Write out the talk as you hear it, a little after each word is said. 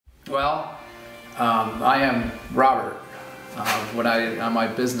Well, I am Robert. On my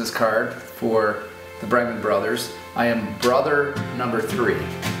business card for the Brengman Brothers, I am brother number 3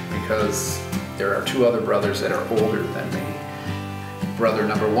 because there are 2 other brothers that are older than me. Brother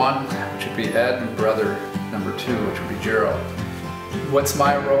number 1, which would be Ed, and brother number 2, which would be Gerald. What's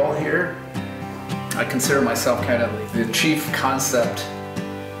my role here? I consider myself kind of the chief concept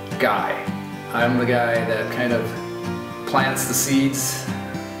guy. I'm the guy that kind of plants the seeds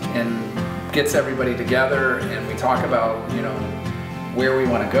and gets everybody together, and we talk about, where we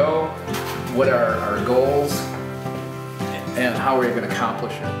want to go, what are our goals, and how we're going to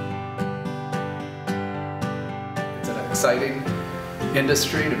accomplish it. It's an exciting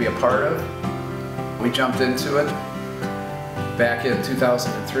industry to be a part of. We jumped into it back in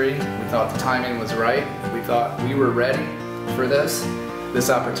 2003. We thought the timing was right. We thought we were ready for this. This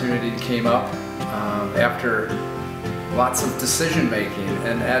opportunity came up after lots of decision making,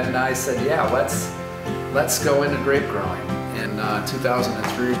 and Ed and I said, yeah, let's go into grape growing. In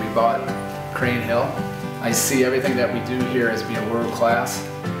 2003 we bought Crane Hill. I see everything that we do here as being world class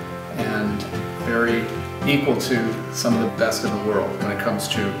and very equal to some of the best in the world when it comes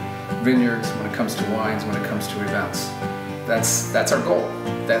to vineyards, when it comes to wines, when it comes to events. That's our goal.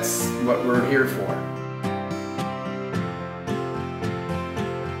 That's what we're here for.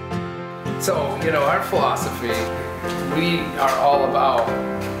 So, our philosophy, we are all about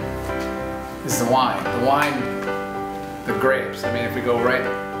is the wine. The wine, the grapes. I mean, if we go right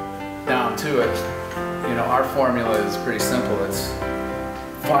down to it, our formula is pretty simple. It's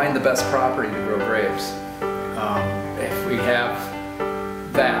find the best property to grow grapes. If we have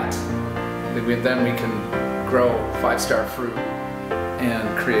that, then we can grow 5-star fruit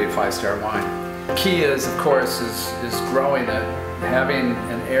and create 5-star wine. The key is, of course, is growing it, having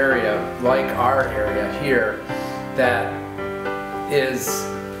an area like our area here that is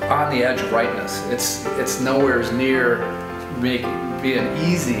on the edge of ripeness. It's nowhere near being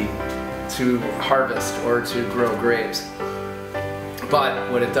easy to harvest or to grow grapes.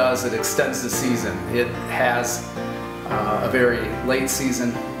 But what it does, it extends the season. It has a very late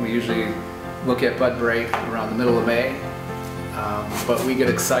season. We usually look at bud break around the middle of May. But we get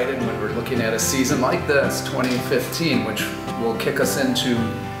excited when we're looking at a season like this, 2015, which will kick us into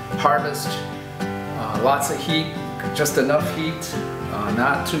harvest. Lots of heat, just enough heat,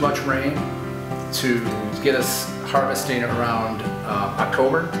 not too much rain to get us harvesting around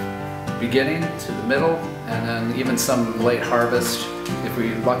October, beginning to the middle, and then even some late harvest. If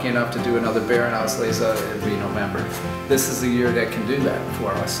we're lucky enough to do another Baronhaus Lese, it'll be November. This is the year that can do that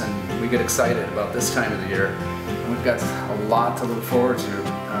for us, and we get excited about this time of the year. And we've got a lot to look forward to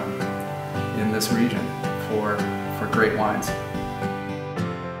in this region for great wines.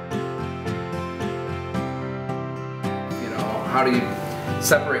 How do you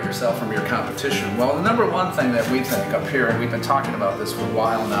separate yourself from your competition? Well, the number one thing that we think up here, and we've been talking about this for a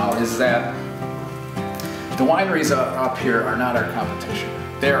while now, is that the wineries up here are not our competition.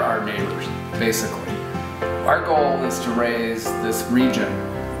 They're our neighbors, basically. Our goal is to raise this region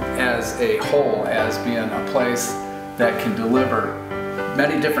as a whole as being a place that can deliver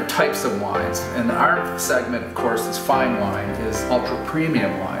many different types of wines. And our segment, of course, is fine wine, is ultra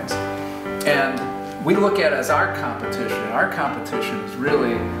premium wines. And we look at it as our competition. Our competition is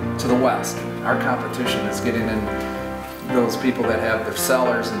really to the west. Our competition is getting in those people that have their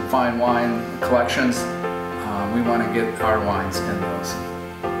cellars and fine wine collections. We want to get our wines in those.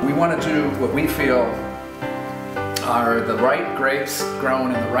 We want to do what we feel are the right grapes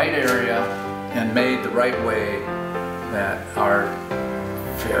grown in the right area and made the right way that are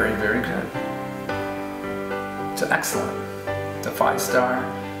very, very good. To excellent. To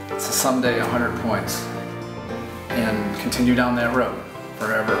 5-star. To someday 100 points, and continue down that road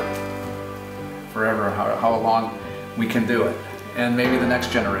forever, how long we can do it, and maybe the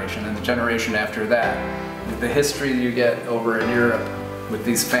next generation and the generation after that. The history you get over in Europe with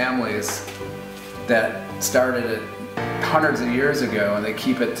these families that started it hundreds of years ago, and they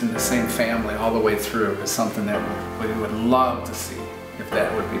keep it in the same family all the way through, is something that we would love to see if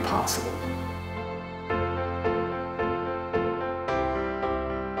that would be possible.